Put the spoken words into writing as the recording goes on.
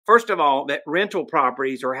first of all, that rental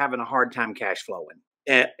properties are having a hard time cash flowing.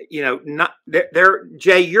 Not they're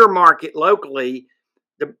Jay, your market locally,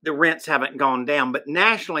 the rents haven't gone down, but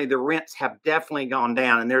nationally the rents have definitely gone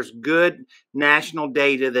down, and there's good national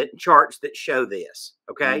data that charts that show this.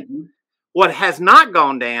 Okay, what has not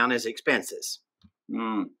gone down is expenses,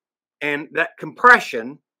 and that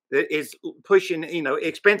compression that is pushing,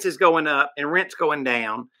 expenses going up and rents going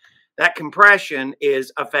down. That compression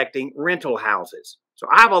is affecting rental houses. So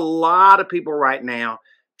I have a lot of people right now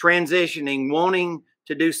transitioning, wanting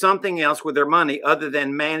to do something else with their money other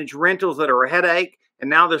than manage rentals that are a headache. And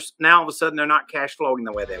now all of a sudden they're not cash flowing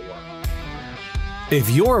the way they were. If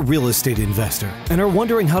you're a real estate investor and are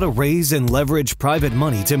wondering how to raise and leverage private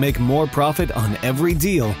money to make more profit on every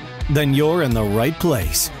deal, then you're in the right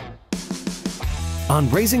place. On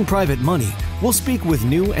Raising Private Money, we'll speak with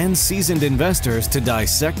new and seasoned investors to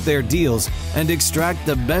dissect their deals and extract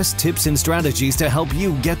the best tips and strategies to help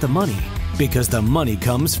you get the money, because the money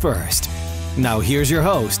comes first. Now here's your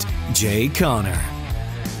host, Jay Conner.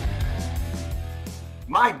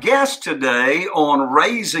 My guest today on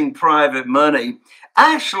Raising Private Money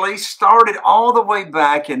actually started all the way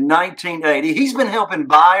back in 1980. He's been helping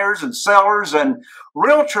buyers and sellers and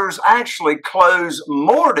realtors actually close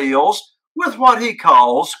more deals with what he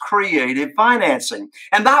calls creative financing.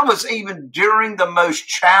 And that was even during the most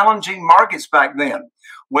challenging markets back then.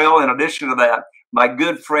 Well, in addition to that, my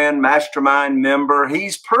good friend, mastermind member,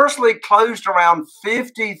 he's personally closed around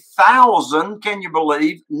 50,000, can you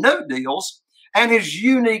believe, note deals. And his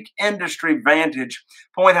unique industry vantage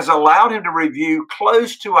point has allowed him to review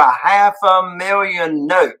close to 500,000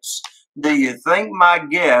 notes. Do you think my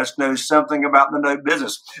guest knows something about the note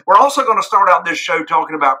business? We're also going to start out this show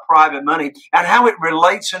talking about private money and how it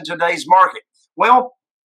relates in today's market. Well,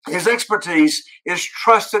 his expertise is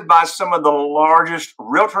trusted by some of the largest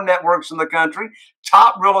realtor networks in the country,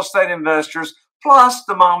 top real estate investors, plus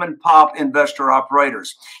the mom and pop investor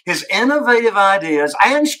operators. His innovative ideas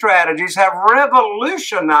and strategies have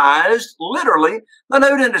revolutionized, literally, the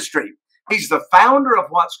note industry. He's the founder of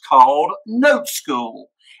what's called Note School.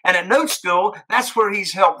 And at Note School, that's where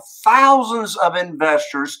he's helped thousands of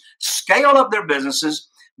investors scale up their businesses,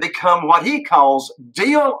 become what he calls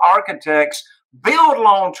deal architects, build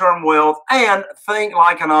long-term wealth, and think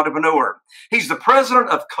like an entrepreneur. He's the president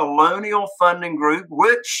of Colonial Funding Group,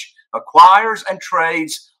 which acquires and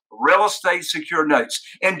trades real estate secured notes.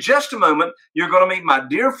 In just a moment, you're going to meet my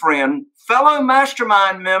dear friend, fellow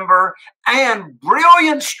mastermind member, and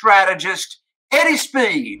brilliant strategist, Eddie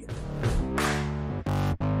Speed.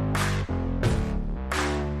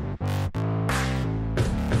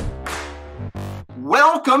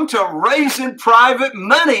 Welcome to Raising Private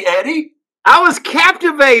Money, Eddie. I was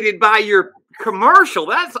captivated by your commercial.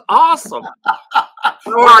 That's awesome. How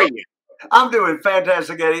are you? I'm doing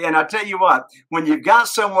fantastic, Eddie. And I tell you what, when you've got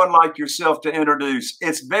someone like yourself to introduce,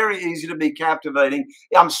 it's very easy to be captivating.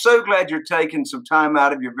 I'm so glad you're taking some time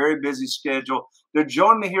out of your very busy schedule to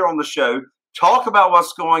join me here on the show, talk about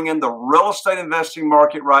what's going in the real estate investing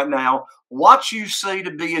market right now, what you see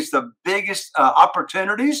to be as the biggest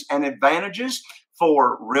opportunities and advantages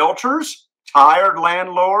for realtors, tired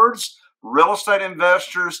landlords, real estate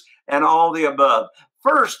investors, and all the above.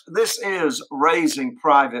 First, this is Raising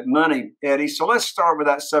Private Money, Eddie. So let's start with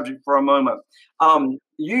that subject for a moment.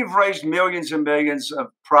 You've raised millions and millions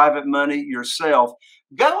of private money yourself.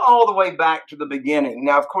 Go all the way back to the beginning.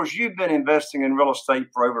 Now, of course, you've been investing in real estate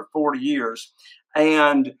for over 40 years.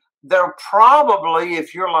 And there probably,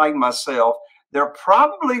 if you're like myself, there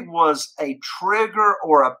probably was a trigger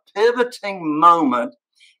or a pivoting moment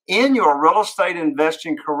in your real estate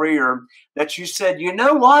investing career that you said, you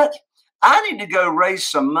know what? I need to go raise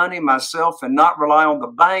some money myself and not rely on the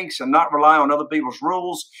banks and not rely on other people's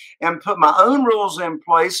rules and put my own rules in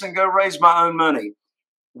place and go raise my own money.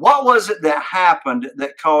 What was it that happened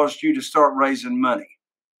that caused you to start raising money?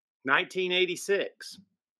 1986.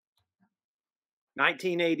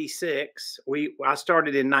 1986. I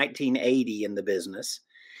started in 1980 in the business.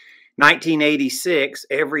 1986,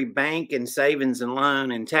 every bank and savings and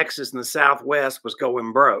loan in Texas and the Southwest was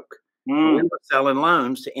going broke. We were selling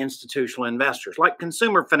loans to institutional investors like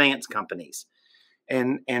consumer finance companies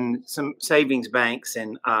and some savings banks.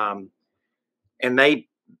 And they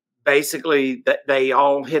basically, they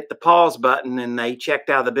all hit the pause button and they checked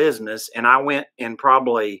out of the business. And I went and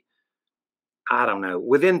probably, I don't know,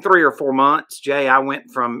 within 3 or 4 months, Jay, I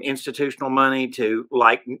went from institutional money to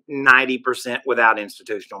like 90% without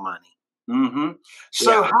institutional money.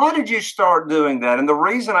 So how did you start doing that? And the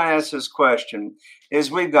reason I ask this question is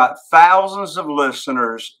we've got thousands of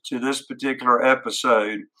listeners to this particular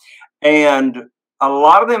episode. And a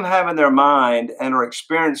lot of them have in their mind and are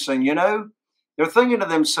experiencing, they're thinking to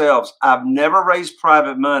themselves, I've never raised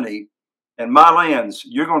private money. And my lands,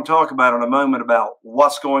 you're going to talk about in a moment about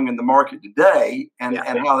what's going in the market today and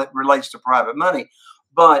how that relates to private money.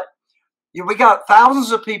 But we got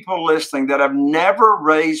thousands of people listening that have never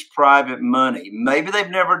raised private money. Maybe they've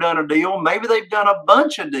never done a deal. Maybe they've done a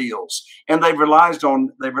bunch of deals, and they've relied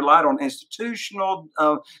on institutional,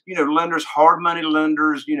 lenders, hard money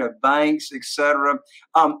lenders, banks, etc.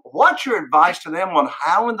 What's your advice to them on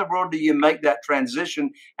how in the world do you make that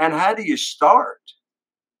transition, and how do you start?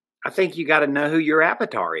 I think you got to know who your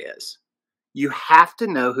avatar is. You have to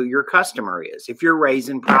know who your customer is. If you're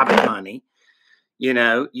raising private money,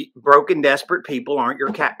 broken, desperate people aren't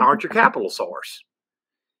your capital source.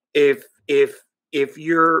 If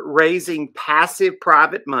you're raising passive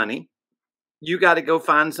private money, you got to go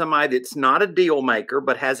find somebody that's not a deal maker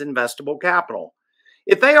but has investable capital.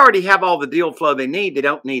 If they already have all the deal flow they need, they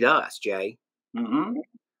don't need us, Jay. Mm-hmm.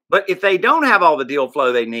 But if they don't have all the deal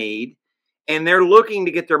flow they need, and they're looking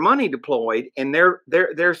to get their money deployed, and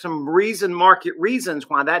there's some market reasons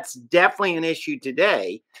why that's definitely an issue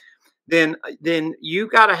today, then you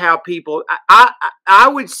got to have people. I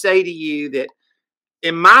would say to you that,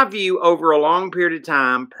 in my view, over a long period of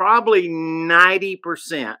time, probably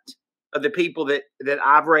 90% of the people that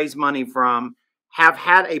I've raised money from have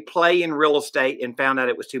had a play in real estate and found out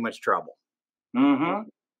it was too much trouble. Mm-hmm.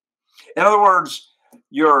 In other words,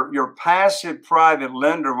 your passive private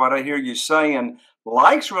lender, what I hear you saying,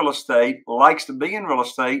 likes real estate, likes to be in real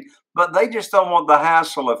estate, but they just don't want the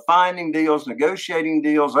hassle of finding deals, negotiating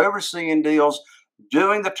deals, overseeing deals,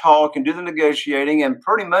 doing the talk and do the negotiating, and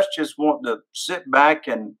pretty much just want to sit back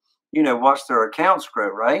and, watch their accounts grow,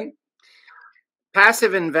 right?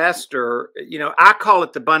 Passive investor, I call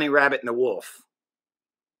it the bunny, rabbit, and the wolf,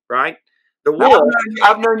 right? The wolf.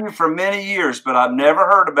 I've known you for many years, but I've never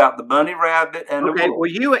heard about the bunny, rabbit, and the wolf. Well,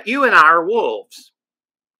 you and I are wolves,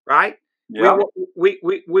 right? Yeah. We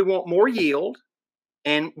want more yield,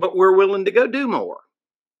 but we're willing to go do more,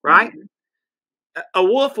 right? Mm-hmm. A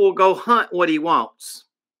wolf will go hunt what he wants.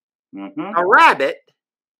 Mm-hmm. A rabbit,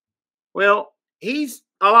 well, he's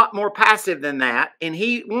a lot more passive than that, and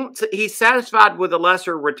he's satisfied with a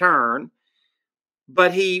lesser return,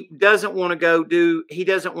 but he doesn't want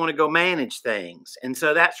to go manage things. And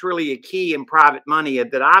so that's really a key in private money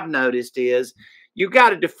that I've noticed is you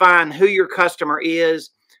got to define who your customer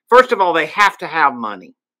is. First of all, they have to have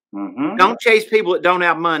money. Mm-hmm. Don't chase people that don't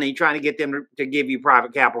have money trying to get them to give you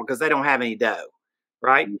private capital because they don't have any dough,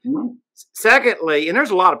 right? Mm-hmm. Secondly, and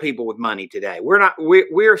there's a lot of people with money today.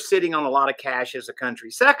 We're sitting on a lot of cash as a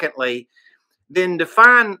country. Secondly, then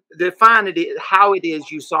define it how it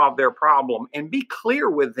is you solve their problem and be clear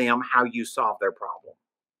with them how you solve their problem.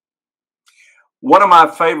 One of my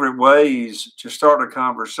favorite ways to start a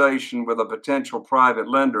conversation with a potential private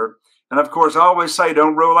lender, and of course, I always say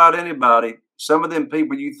don't rule out anybody. Some of them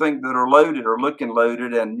people you think that are loaded are looking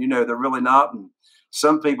loaded, and they're really not. And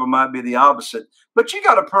some people might be the opposite. But you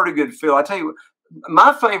got a pretty good feel. I tell you,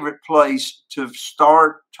 my favorite place to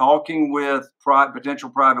start talking with potential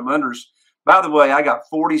private lenders. By the way, I got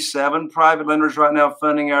 47 private lenders right now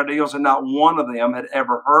funding our deals, and not one of them had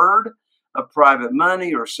ever heard of private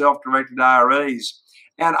money or self-directed IRAs.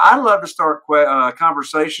 And I love to start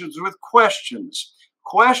conversations with questions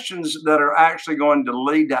that are actually going to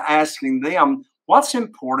lead to asking them what's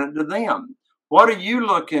important to them. What are you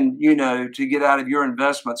looking, to get out of your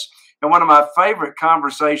investments? And one of my favorite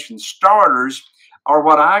conversation starters are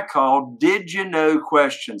what I call did you know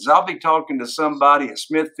questions. I'll be talking to somebody at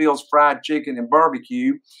Smithfield's Fried Chicken and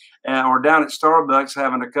Barbecue or down at Starbucks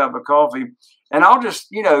having a cup of coffee. And I'll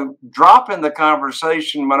just, drop in the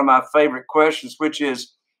conversation one of my favorite questions, which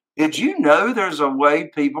is, did you know there's a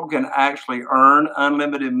way people can actually earn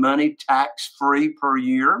unlimited money tax-free per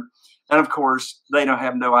year? And of course, they don't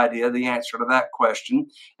have no idea the answer to that question.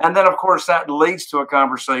 And then, of course, that leads to a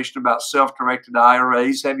conversation about self-directed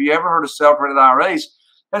IRAs. Have you ever heard of self-directed IRAs?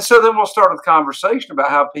 And so then we'll start a conversation about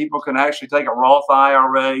how people can actually take a Roth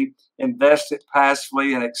IRA, invest it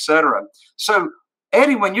passively, and et cetera. So,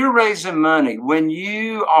 Eddie, when you're raising money, when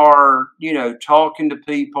you are, talking to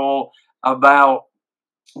people about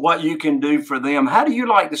what you can do for them, how do you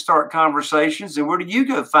like to start conversations, and where do you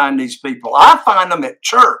go find these people? I find them at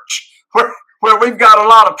church. Where we've got a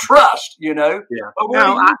lot of trust, Yeah.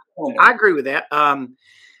 No, I agree with that.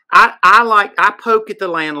 I poke at the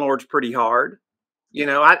landlords pretty hard.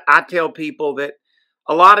 I tell people that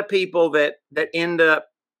a lot of people that end up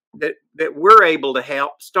that we're able to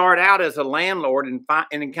help start out as a landlord and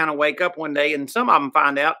then kind of wake up one day, and some of them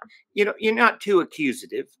find out, you're not too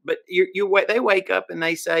accusative, but they wake up and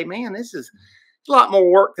they say, man, this is it's a lot more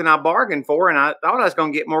work than I bargained for, and I thought I was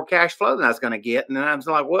going to get more cash flow than I was going to get. And then I was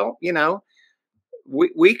like, well,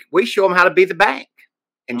 we show them how to be the bank,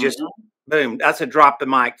 and just boom, that's a drop the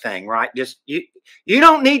mic thing, right? Just you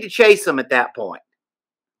don't need to chase them at that point.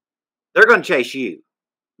 They're going to chase you.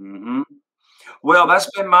 Well, that's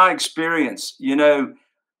been my experience.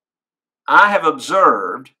 I have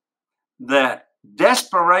observed that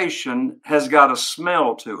desperation has got a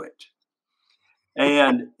smell to it.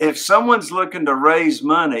 And if someone's looking to raise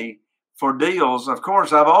money for deals, of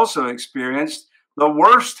course, I've also experienced the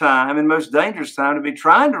worst time and most dangerous time to be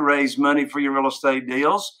trying to raise money for your real estate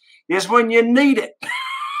deals is when you need it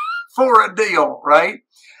for a deal, right?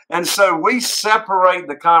 And so we separate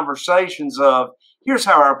the conversations of here's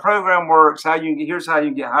how our program works, here's how you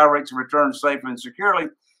can get high rates of return safely and securely,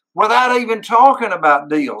 without even talking about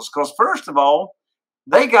deals. Because first of all,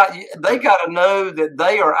 they got to know that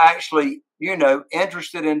they are actually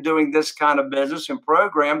interested in doing this kind of business and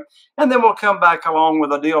program, and then we'll come back along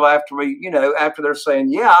with a deal after they're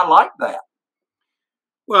saying, yeah, I like that.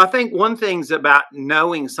 Well, I think one thing's about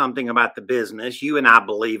knowing something about the business. You and I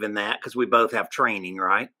believe in that because we both have training,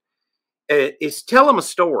 right? Is tell them a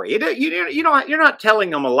story. You're not telling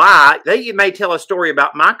them a lie. You may tell a story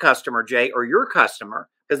about my customer, Jay, or your customer,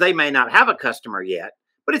 because they may not have a customer yet,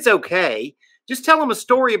 but it's okay. Just tell them a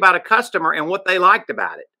story about a customer and what they liked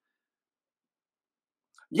about it.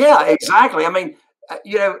 Yeah, exactly. I mean,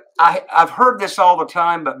 I've heard this all the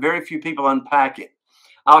time, but very few people unpack it.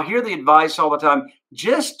 I'll hear the advice all the time.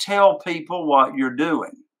 Just tell people what you're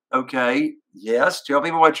doing. Okay. Yes, tell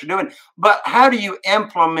people what you're doing. But how do you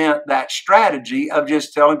implement that strategy of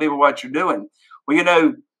just telling people what you're doing?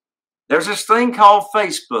 Well, there's this thing called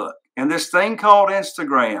Facebook and this thing called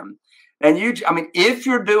Instagram. And if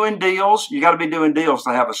you're doing deals, you got to be doing deals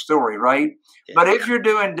to have a story, right? Yeah. But if you're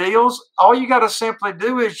doing deals, all you got to simply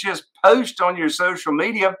do is just post on your social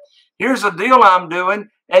media, here's a deal I'm doing.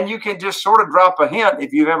 And you can just sort of drop a hint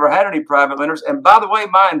if you've ever had any private lenders. And by the way,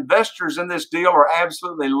 my investors in this deal are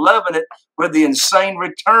absolutely loving it with the insane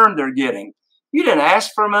return they're getting. You didn't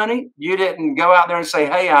ask for money. You didn't go out there and say,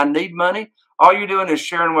 hey, I need money. All you're doing is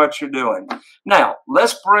sharing what you're doing. Now,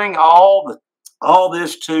 let's bring all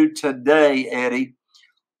this to today, Eddie.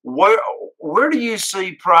 Where do you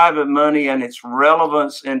see private money and its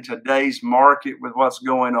relevance in today's market with what's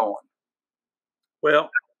going on? Well,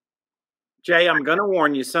 Jay, I'm going to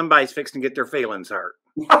warn you, somebody's fixing to get their feelings hurt.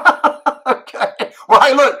 Okay. Well,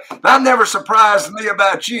 hey, look, that never surprised me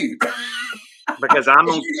about you. Because I'm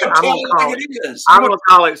going to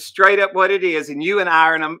call it straight up what it is. And you and I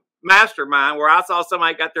are in a mastermind where I saw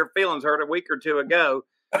somebody got their feelings hurt a week or two ago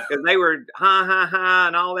because they were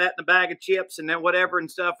and all that in a bag of chips and then whatever and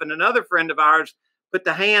stuff. And another friend of ours put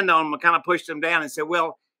the hand on them and kind of pushed them down and said,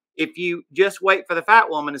 well, if you just wait for the fat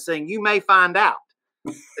woman to sing, you may find out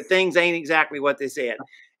that things ain't exactly what they said.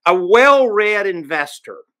 A well-read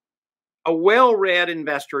investor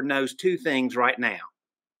knows two things right now.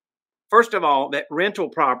 First of all, that rental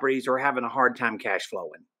properties are having a hard time cash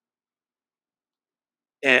flowing.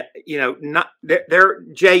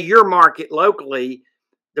 Jay, your market locally,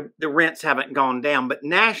 the rents haven't gone down, but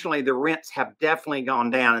nationally, the rents have definitely gone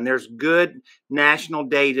down. And there's good national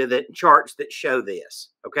data charts that show this.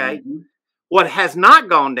 Okay. Mm-hmm. What has not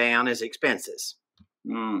gone down is expenses.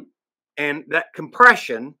 And that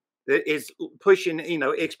compression that is pushing,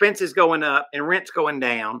 expenses going up and rents going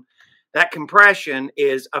down, that compression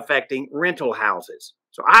is affecting rental houses.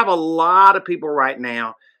 So I have a lot of people right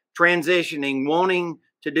now transitioning, wanting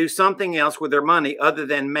to do something else with their money other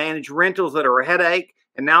than manage rentals that are a headache.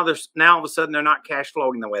 And now all of a sudden they're not cash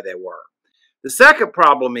flowing the way they were. The second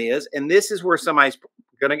problem is, and this is where somebody's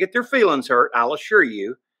going to get their feelings hurt, I'll assure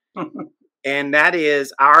you, and that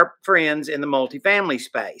is our friends in the multifamily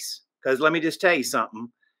space. Because let me just tell you something,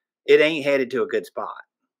 it ain't headed to a good spot.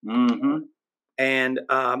 Mm-hmm. And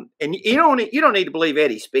you don't need to believe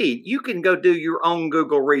Eddie Speed. You can go do your own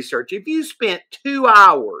Google research. If you spent 2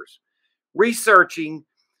 hours researching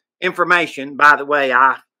information, by the way,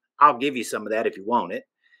 I'll give you some of that if you want it,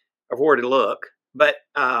 or where to look. But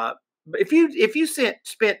if you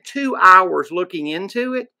spent 2 hours looking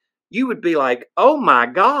into it, you would be like, oh my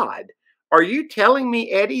God, are you telling me,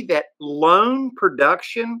 Eddie, that loan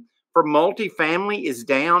production for multifamily is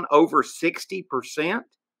down over 60%?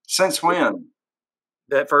 Since when?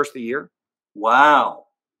 That first of the year. Wow.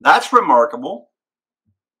 That's remarkable.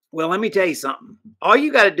 Well, let me tell you something. All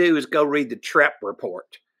you got to do is go read the TREP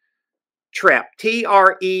report. TREP,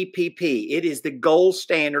 TREPP. It is the gold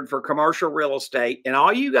standard for commercial real estate. And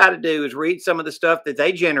all you got to do is read some of the stuff that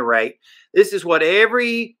they generate. This is what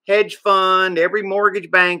every hedge fund, every mortgage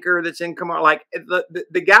banker that's in commercial, like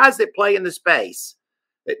the guys that play in the space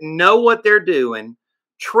that know what they're doing,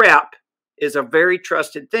 TREP is a very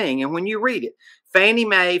trusted thing. And when you read it, Fannie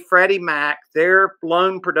Mae, Freddie Mac, their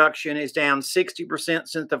loan production is down 60%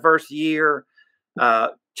 since the first year.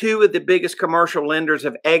 Two of the biggest commercial lenders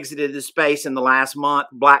have exited the space in the last month,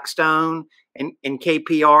 Blackstone and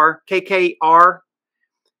KKR.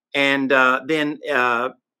 And then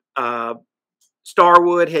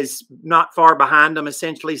Starwood has not far behind them,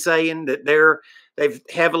 essentially saying that they've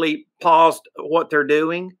heavily paused what they're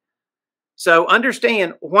doing. So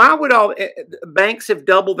understand, why would all banks have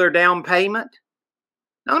doubled their down payment?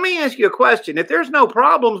 Now, let me ask you a question. If there's no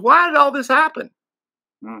problems, why did all this happen?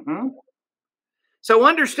 Mm-hmm. So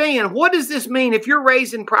understand, what does this mean if you're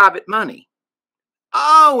raising private money?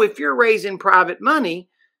 Oh, if you're raising private money,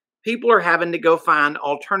 people are having to go find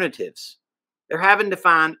alternatives. They're having to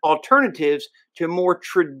find alternatives to more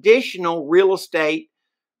traditional real estate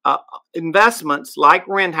investments like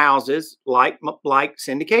rent houses, like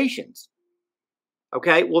syndications.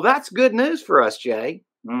 Okay, well, that's good news for us, Jay.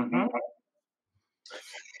 Mm-hmm.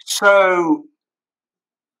 So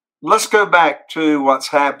let's go back to what's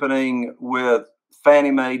happening with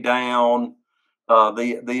Fannie Mae down,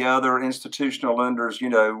 the other institutional lenders,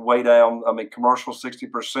 way down. I mean, commercial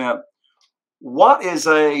 60%. What is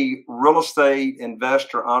a real estate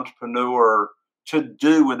investor, entrepreneur to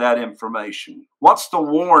do with that information? What's the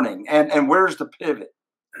warning, and where's the pivot?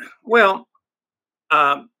 Well,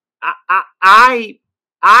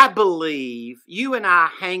 I believe you and I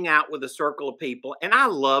hang out with a circle of people, and I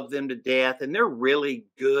love them to death, and they're really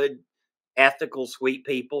good, ethical, sweet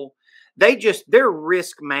people. Their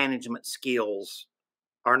risk management skills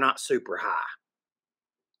are not super high.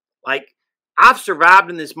 Like, I've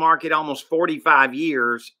survived in this market almost 45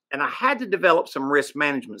 years, and I had to develop some risk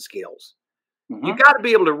management skills. Mm-hmm. You got to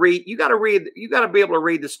be able to read. You got to be able to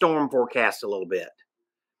read the storm forecast a little bit.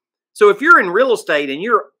 So if you're in real estate and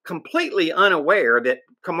you're completely unaware that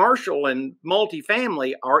commercial and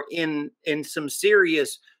multifamily are in some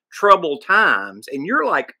serious troubled times, and you're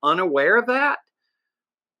like unaware of that,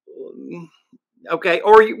 okay,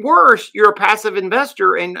 or worse, you're a passive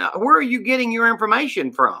investor, and where are you getting your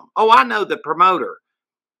information from? Oh, I know the promoter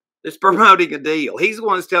that's promoting a deal. He's the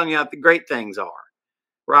one that's telling you how the great things are,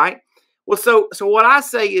 right? Well, so what I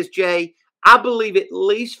say is, Jay, I believe at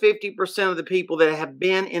least 50% of the people that have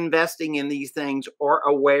been investing in these things are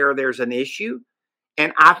aware there's an issue.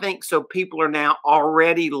 And I think so people are now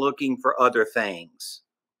already looking for other things.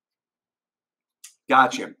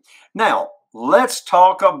 Gotcha. Now, let's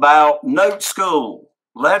talk about note school.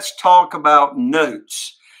 Let's talk about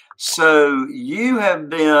notes. So you have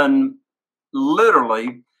been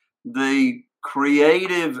literally the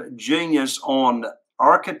creative genius on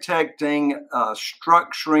architecting,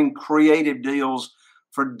 structuring creative deals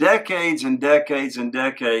for decades and decades and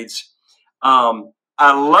decades. I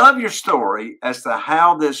love your story as to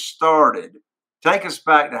how this started. Take us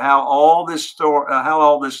back to how all this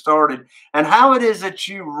started, and how it is that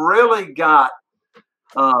you really got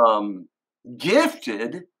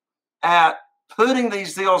gifted at putting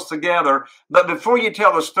these deals together. But before you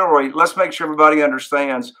tell the story, let's make sure everybody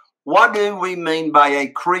understands, what do we mean by a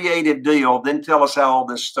creative deal? Then tell us how all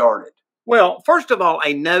this started. Well, first of all,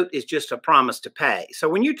 a note is just a promise to pay. So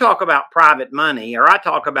when you talk about private money, or I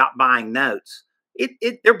talk about buying notes,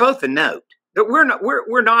 they're both a note.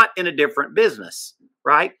 We're not in a different business,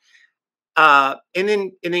 right? And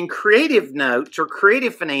then creative notes or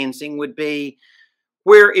creative financing would be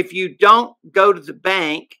where if you don't go to the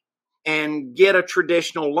bank and get a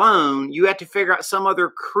traditional loan, you have to figure out some other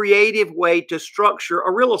creative way to structure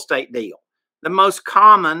a real estate deal. The most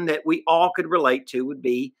common that we all could relate to would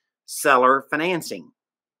be seller financing.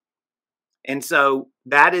 And so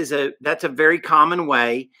that's a very common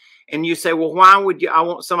way. And you say, well, why would I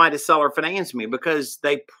want somebody to seller finance me? Because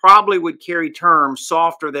they probably would carry terms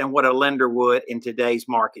softer than what a lender would in today's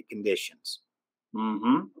market conditions.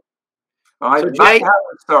 Mm-hmm. All right, so Jay, how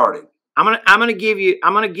it started. I'm gonna give you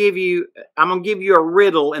a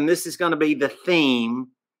riddle, and this is going to be the theme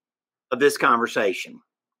of this conversation.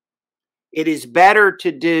 It is better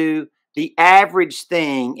to do the average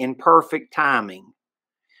thing in perfect timing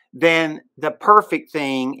than the perfect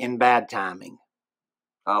thing in bad timing.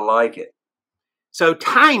 I like it. So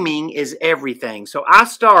timing is everything. So I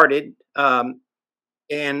started in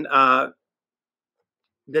the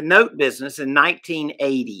note business in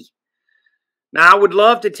 1980. Now, I would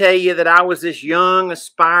love to tell you that I was this young,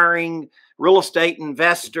 aspiring real estate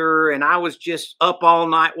investor, and I was just up all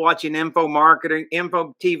night watching info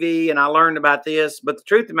TV, and I learned about this. But the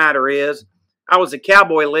truth of the matter is, I was a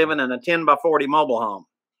cowboy living in a 10 by 40 mobile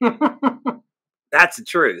home. That's the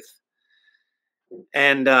truth.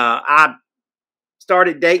 And I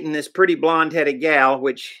started dating this pretty blonde-headed gal,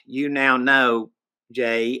 which you now know,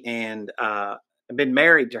 Jay, and I've been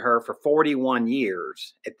married to her for 41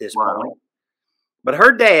 years at this point. But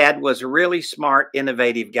her dad was a really smart,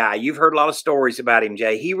 innovative guy. You've heard a lot of stories about him,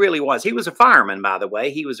 Jay. He really was. He was a fireman, by the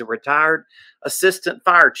way. He was a retired assistant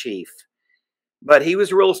fire chief. But he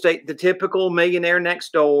was real estate, the typical millionaire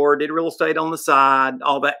next door, did real estate on the side,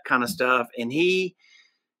 all that kind of stuff. And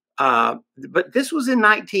but this was in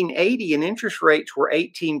 1980 and interest rates were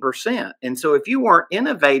 18%. And so if you weren't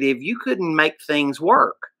innovative, you couldn't make things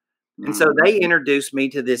work. And so they introduced me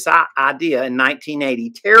to this idea in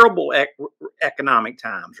 1980. Terrible economic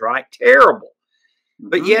times, right? Terrible.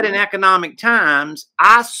 But yet in economic times,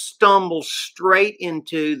 I stumbled straight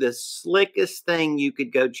into the slickest thing you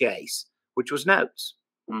could go chase, which was notes.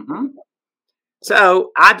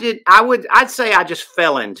 So I'd say I just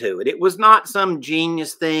fell into it. It was not some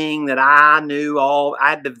genius thing that I knew all. I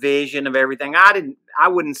had the vision of everything. I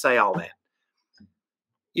wouldn't say all that.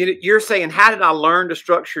 You're saying, how did I learn to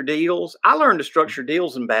structure deals? I learned to structure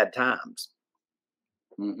deals in bad times.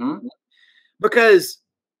 Because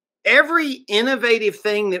every innovative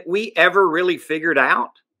thing that we ever really figured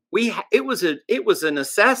out, it was a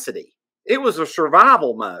necessity. It was a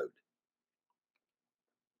survival mode.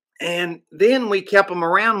 And then we kept them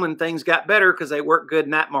around when things got better because they worked good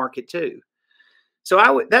in that market too.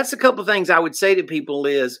 So that's a couple of things I would say to people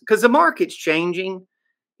is, because the market's changing,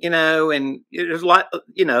 and there's a lot,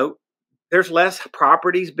 there's less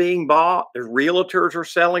properties being bought. The realtors are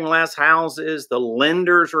selling less houses. The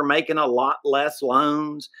lenders are making a lot less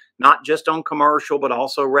loans, not just on commercial, but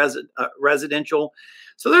also residential.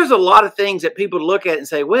 So there's a lot of things that people look at and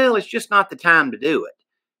say, well, it's just not the time to do it.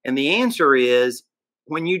 And the answer is,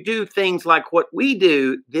 when you do things like what we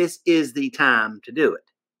do, this is the time to do it.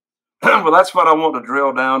 Well, that's what I want to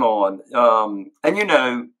drill down on. And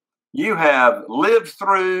you have lived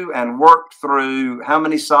through and worked through how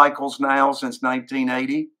many cycles now since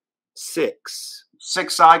 1980? 6.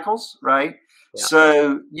 6 cycles, right? Yeah.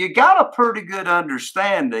 So you got a pretty good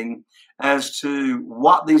understanding as to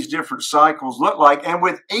what these different cycles look like. And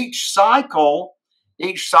with each cycle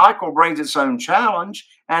brings its own challenge,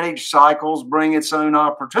 and each cycles bring its own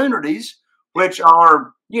opportunities, which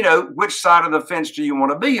are, which side of the fence do you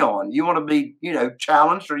want to be on? You want to be,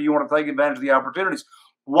 challenged, or you want to take advantage of the opportunities?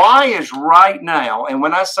 Why is right now, and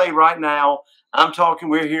when I say right now, I'm talking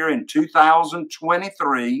we're here in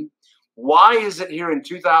 2023. Why is it here in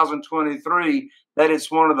 2023 that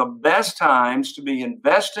it's one of the best times to be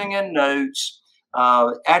investing in notes?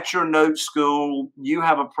 At your note school, you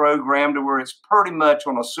have a program to where it's pretty much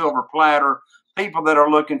on a silver platter. People that are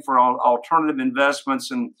looking for alternative investments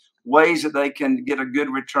and ways that they can get a good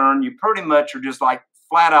return, you pretty much are just like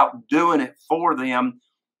flat out doing it for them.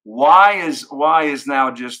 Why is now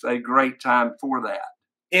just a great time for that?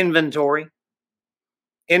 Inventory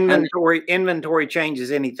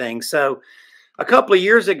changes anything. So a couple of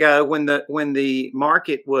years ago, when the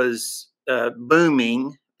market was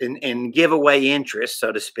booming and giveaway interest,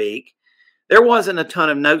 so to speak, there wasn't a ton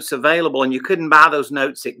of notes available, and you couldn't buy those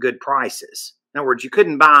notes at good prices. In other words, you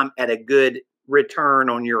couldn't buy them at a good return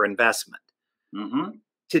on your investment.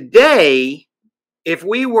 Today, if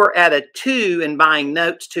we were at a 2 and buying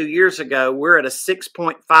notes 2 years ago, we're at a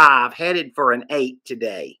 6.5, headed for an 8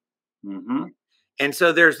 today. And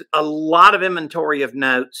so there's a lot of inventory of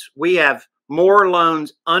notes. We have more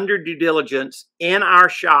loans under due diligence in our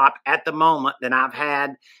shop at the moment than I've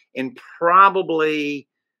had in probably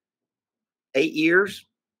 8 years.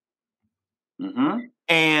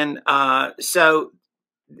 And so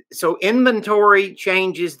inventory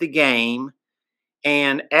changes the game.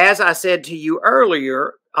 And as I said to you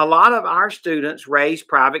earlier, a lot of our students raise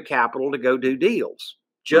private capital to go do deals,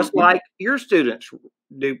 just like your students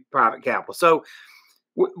do private capital. So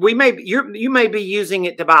you may be using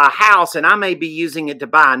it to buy a house, and I may be using it to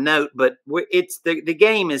buy a note, but it's the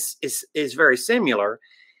game is very similar.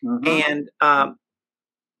 And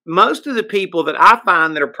most of the people that I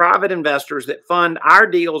find that are private investors that fund our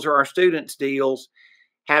deals or our students' deals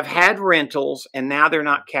have had rentals, and now they're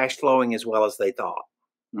not cash flowing as well as they thought.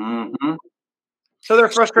 So they're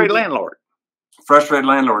frustrated landlords. Frustrated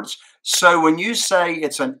landlords. So when you say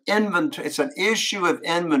it's an issue of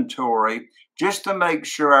inventory, just to make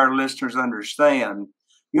sure our listeners understand,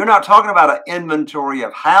 you're not talking about an inventory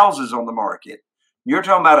of houses on the market. You're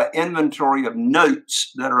talking about an inventory of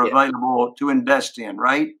notes that are available to invest in,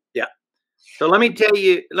 right? Yeah. So let me tell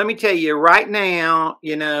you right now,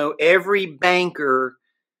 every banker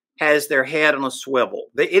has their head on a swivel.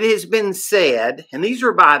 It has been said, and these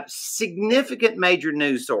are by significant major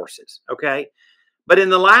news sources, okay? But in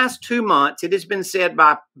the last 2 months, it has been said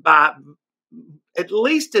by at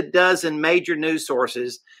least a dozen major news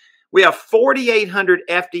sources. We have 4,800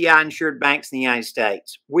 FDI insured banks in the United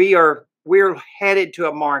States. We're headed to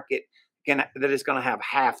a market that is going to have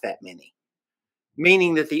half that many,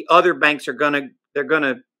 meaning that the other banks are going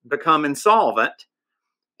to become insolvent.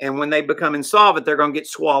 And when they become insolvent, they're going to get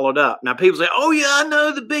swallowed up. Now, people say, oh, yeah, I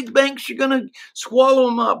know the big banks are going to swallow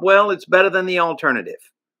them up. Well, it's better than the alternative,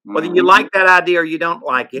 whether you like that idea or you don't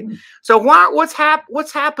like it. So what's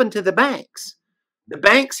happened to the banks? The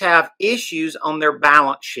banks have issues on their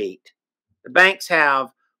balance sheet. The banks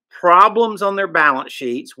have problems on their balance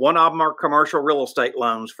sheets. One of them are commercial real estate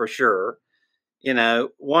loans for sure.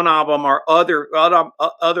 One of them are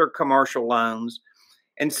other commercial loans.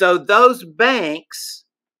 And so those banks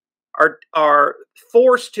are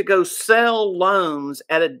forced to go sell loans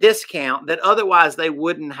at a discount that otherwise they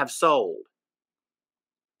wouldn't have sold.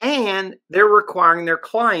 And they're requiring their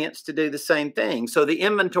clients to do the same thing. So the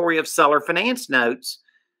inventory of seller finance notes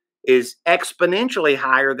is exponentially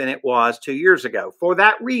higher than it was 2 years ago for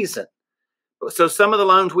that reason. So some of the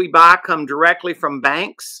loans we buy come directly from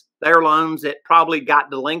banks. They're loans that probably got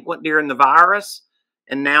delinquent during the virus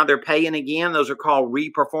and now they're paying again. Those are called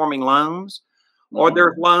reperforming loans. Or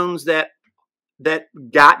there's loans that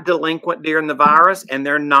got delinquent during the virus and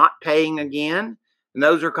they're not paying again. And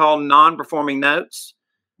those are called non-performing notes.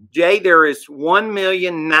 Jay, there is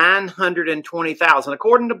 1,920,000,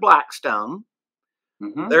 according to Blackstone.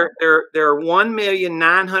 There are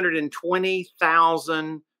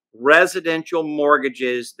 1,920,000 residential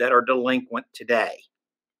mortgages that are delinquent today.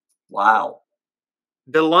 Wow.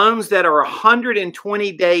 The loans that are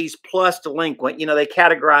 120 days plus delinquent, they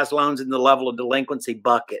categorize loans in the level of delinquency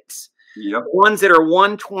buckets. Yep. Ones that are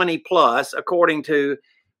 120 plus, according to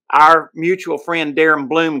our mutual friend Darren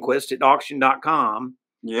Bloomquist at auction.com.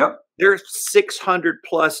 Yep. They're 600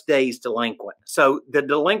 plus days delinquent. So the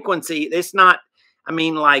delinquency, it's not,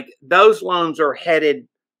 those loans are headed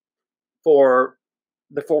for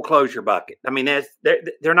the foreclosure bucket.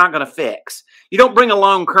 They're not going to fix. You don't bring a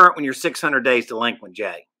loan current when you're 600 days delinquent,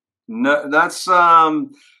 Jay. No, that's you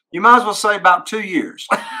might as well say about 2 years.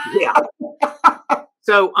 Yeah.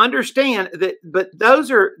 So understand that, but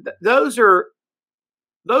those are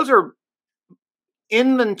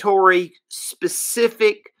inventory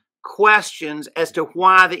specific questions as to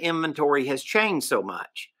why the inventory has changed so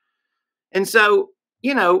much. And so,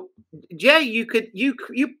 Jay, you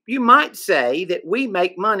might say that we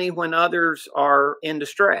make money when others are in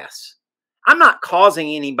distress. I'm not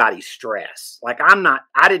causing anybody stress. I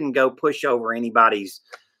didn't go push over anybody's,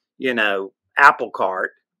 apple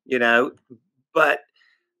cart, but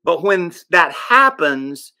when that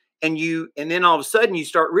happens and then all of a sudden you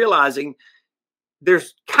start realizing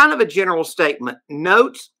there's kind of a general statement.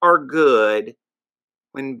 Notes are good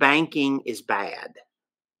when banking is bad.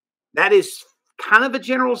 That is kind of a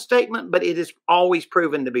general statement, but it is always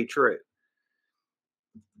proven to be true.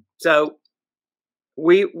 So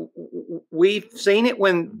we've seen it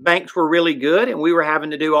when banks were really good and we were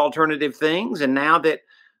having to do alternative things. And now that,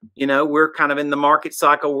 we're kind of in the market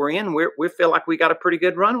cycle we're in, we feel like we got a pretty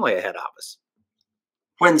good runway ahead of us.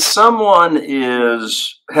 When someone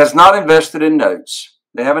has not invested in notes,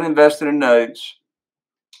 they haven't invested in notes,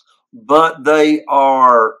 but they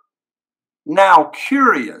are now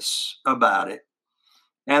curious about it,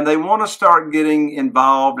 and they want to start getting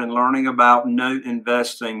involved and learning about note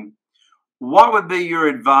investing, what would be your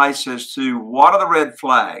advice as to what are the red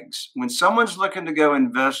flags? When someone's looking to go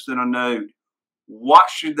invest in a note,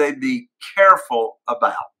 what should they be careful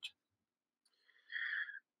about?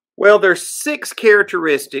 Well, there's 6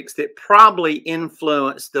 characteristics that probably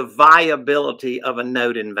influence the viability of a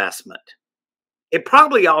note investment. It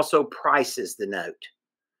probably also prices the note,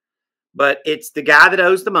 but it's the guy that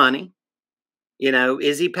owes the money.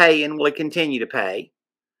 Is he paying? Will he continue to pay?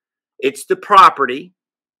 It's the property,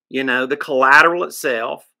 the collateral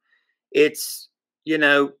itself. It's,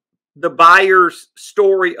 the buyer's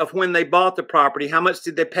story of when they bought the property. How much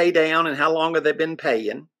did they pay down and how long have they been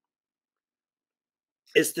paying?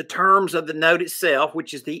 It's the terms of the note itself,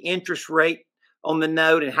 which is the interest rate on the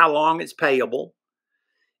note and how long it's payable.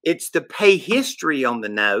 It's the pay history on the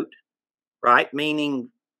note, right? Meaning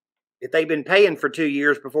if they've been paying for 2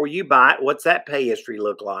 years before you buy it, what's that pay history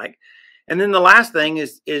look like? And then the last thing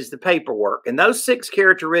is the paperwork. And those 6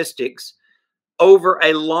 characteristics over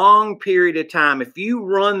a long period of time, if you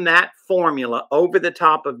run that formula over the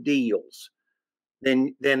top of deals,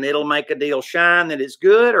 then it'll make a deal shine that it's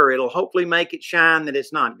good, or it'll hopefully make it shine that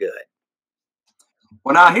it's not good.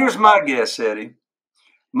 Well, now here's my guess, Eddie.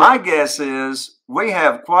 My guess is we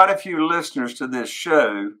have quite a few listeners to this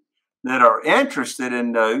show that are interested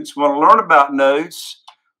in notes, want to learn about notes,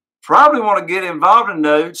 probably want to get involved in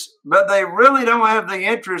notes, but they really don't have the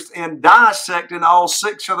interest in dissecting all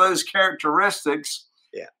 6 of those characteristics.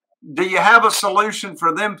 Yeah. Do you have a solution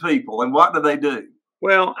for them people, and what do they do?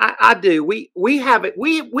 Well, I do. We have it.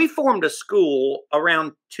 We formed a school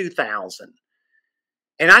around 2000.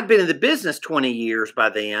 And I'd been in the business 20 years by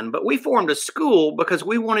then, but we formed a school because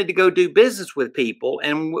we wanted to go do business with people,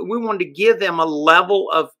 and we wanted to give them a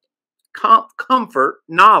level of comfort,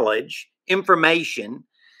 knowledge, information,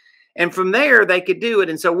 and from there they could do it.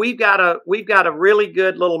 And so we've got a really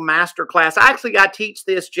good little master class. Actually, I teach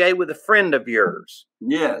this, Jay, with a friend of yours.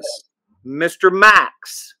 Yes, Mr.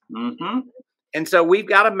 Max. Mm-hmm. And so we've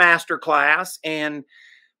got a master class, and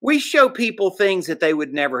we show people things that they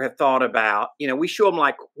would never have thought about. You know, we show them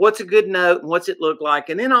like, what's a good note and what's it look like?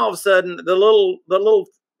 And then all of a sudden the little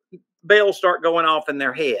bells start going off in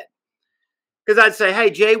their head. Because I'd say, hey,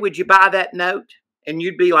 Jay, would you buy that note? And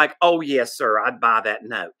you'd be like, oh, yes, sir, I'd buy that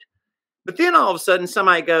note. But then all of a sudden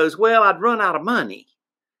somebody goes, well, I'd run out of money.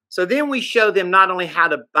 So then we show them not only how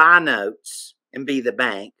to buy notes and be the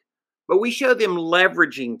bank, but we show them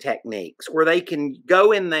leveraging techniques where they can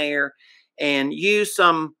go in there and use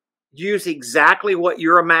exactly what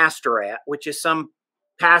you're a master at, which is some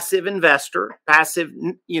passive investor, passive,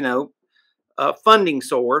 funding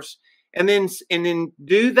source, and then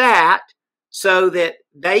do that so that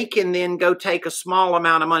they can then go take a small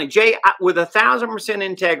amount of money. Jay, with 1,000%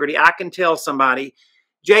 integrity, I can tell somebody,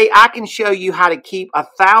 Jay, I can show you how to keep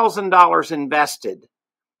 $1,000 invested.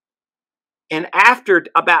 And after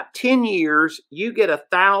about 10 years, you get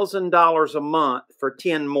 $1,000 a month for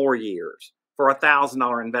 10 more years for a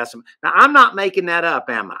 $1,000 investment. Now, I'm not making that up,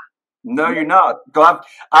 am I? No, you're not.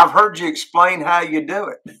 I've heard you explain how you do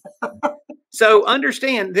it. So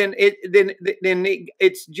understand, then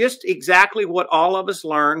it's just exactly what all of us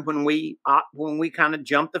learn when we kind of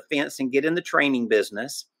jump the fence and get in the training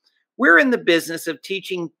business. We're in the business of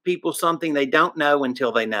teaching people something they don't know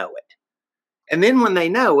until they know it. And then when they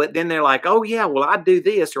know it, then they're like, oh yeah, well, I'd do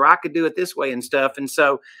this, or I could do it this way and stuff. And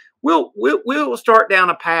so we'll start down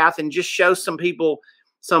a path and just show some people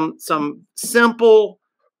some simple,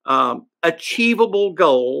 achievable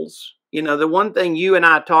goals. You know, the one thing you and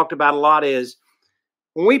I talked about a lot is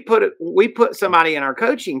when we put somebody in our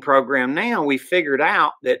coaching program now, we figured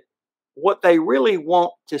out that what they really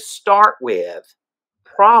want to start with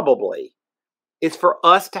probably is for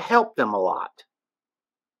us to help them a lot.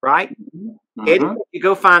 Right? Mm-hmm. Eddie, could you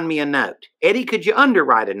go find me a note? Eddie, could you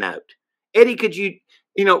underwrite a note? Eddie, could you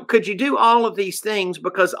do all of these things?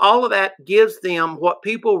 Because all of that gives them what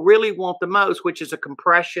people really want the most, which is a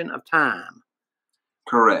compression of time.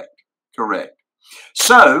 Correct.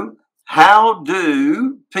 So how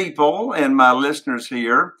do people and my listeners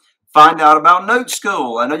here find out about Note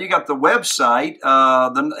School? I know you got the website.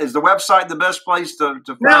 Is the website the best place to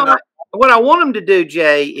find out? What I want them to do,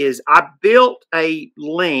 Jay, is I built a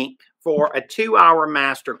link for a 2-hour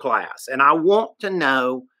master class. And I want to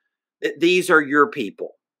know that these are your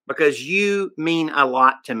people because you mean a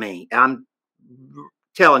lot to me. I'm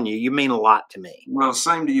telling you, you mean a lot to me. Well,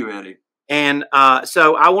 same to you, Eddie. And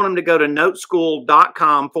so I want them to go to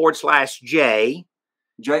noteschool.com/J.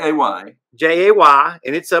 Jay. Jay,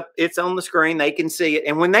 and it's on the screen. They can see it.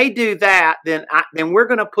 And when they do that, then we're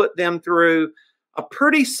going to put them through a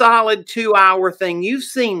pretty solid 2-hour thing. You've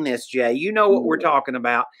seen this, Jay. You know what we're talking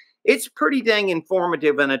about. It's pretty dang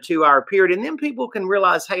informative in a 2-hour period. And then people can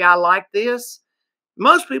realize, hey, I like this.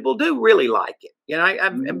 Most people do really like it. You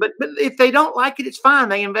know, but if they don't like it, it's fine.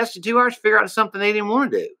 They invested 2 hours to figure out something they didn't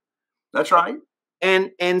want to do. That's right.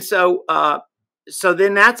 And so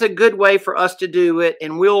then that's a good way for us to do it.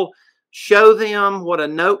 And we'll show them what a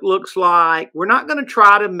note looks like. We're not going to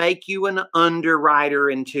try to make you an underwriter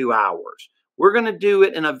in 2 hours. We're going to do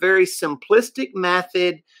it in a very simplistic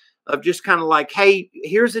method of just kind of like, hey,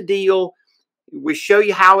 here's a deal. We show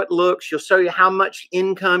you how it looks. She'll show you how much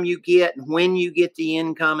income you get and when you get the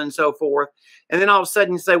income and so forth. And then all of a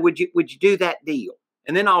sudden you say, would you do that deal?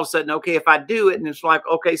 And then all of a sudden, okay, if I do it, and it's like,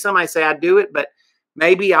 okay, somebody say I do it, but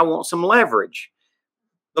maybe I want some leverage.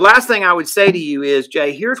 The last thing I would say to you is,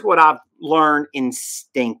 Jay, here's what I've learned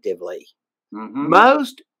instinctively. Mm-hmm.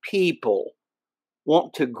 Most people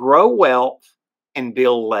want to grow wealth and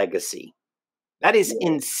build legacy. That is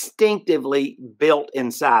instinctively built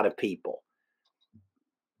inside of people.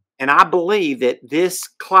 And I believe that this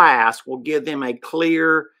class will give them a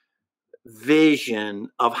clear vision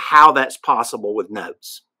of how that's possible with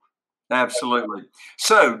notes. Absolutely.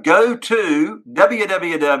 So go to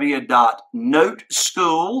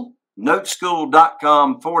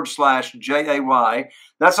noteschool.com/JAY.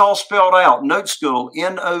 That's all spelled out. Note School,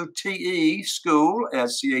 NOTE school,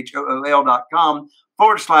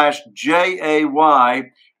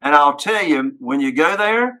 SCHOOL.com/JAY. And I'll tell you, when you go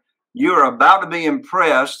there, you're about to be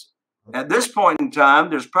impressed. At this point in time,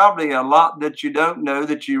 there's probably a lot that you don't know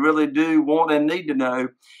that you really do want and need to know.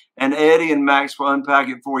 And Eddie and Max will unpack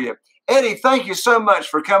it for you. Eddie, thank you so much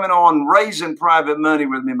for coming on Raising Private Money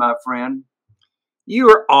with me, my friend. You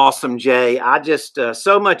are awesome, Jay. I just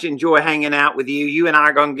so much enjoy hanging out with you. You and I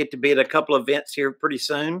are going to get to be at a couple of events here pretty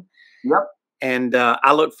soon. Yep. And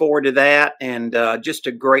I look forward to that. And just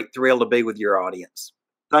a great thrill to be with your audience.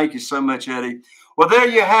 Thank you so much, Eddie. Well, there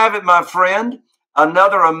you have it, my friend.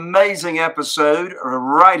 Another amazing episode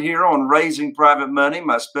right here on Raising Private Money.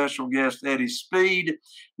 My special guest, Eddie Speed,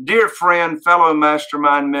 dear friend, fellow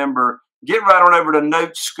mastermind member. Get right on over to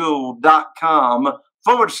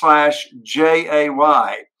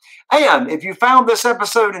noteschool.com/JAY. And if you found this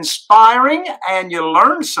episode inspiring and you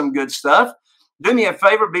learned some good stuff, do me a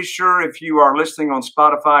favor. Be sure, if you are listening on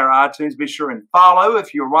Spotify or iTunes, be sure and follow.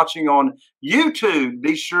 If you're watching on YouTube,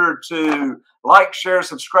 be sure to like, share,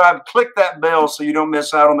 subscribe, click that bell so you don't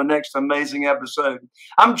miss out on the next amazing episode.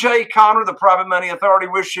 I'm Jay Conner, the Private Money Authority,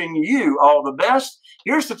 wishing you all the best.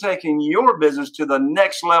 Here's to taking your business to the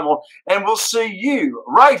next level, and we'll see you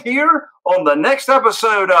right here on the next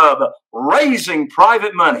episode of Raising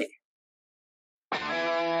Private Money.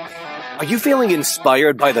 Are you feeling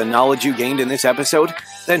inspired by the knowledge you gained in this episode?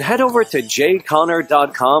 Then head over to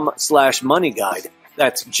jconner.com/moneyguide.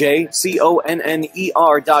 That's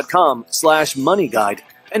JCONNER.com/moneyguide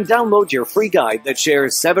and download your free guide that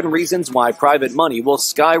shares 7 reasons why private money will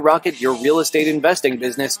skyrocket your real estate investing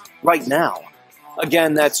business right now.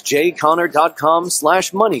 Again, that's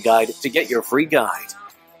jconner.com/moneyguide to get your free guide.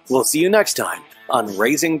 We'll see you next time on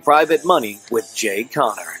Raising Private Money with Jay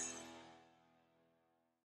Conner.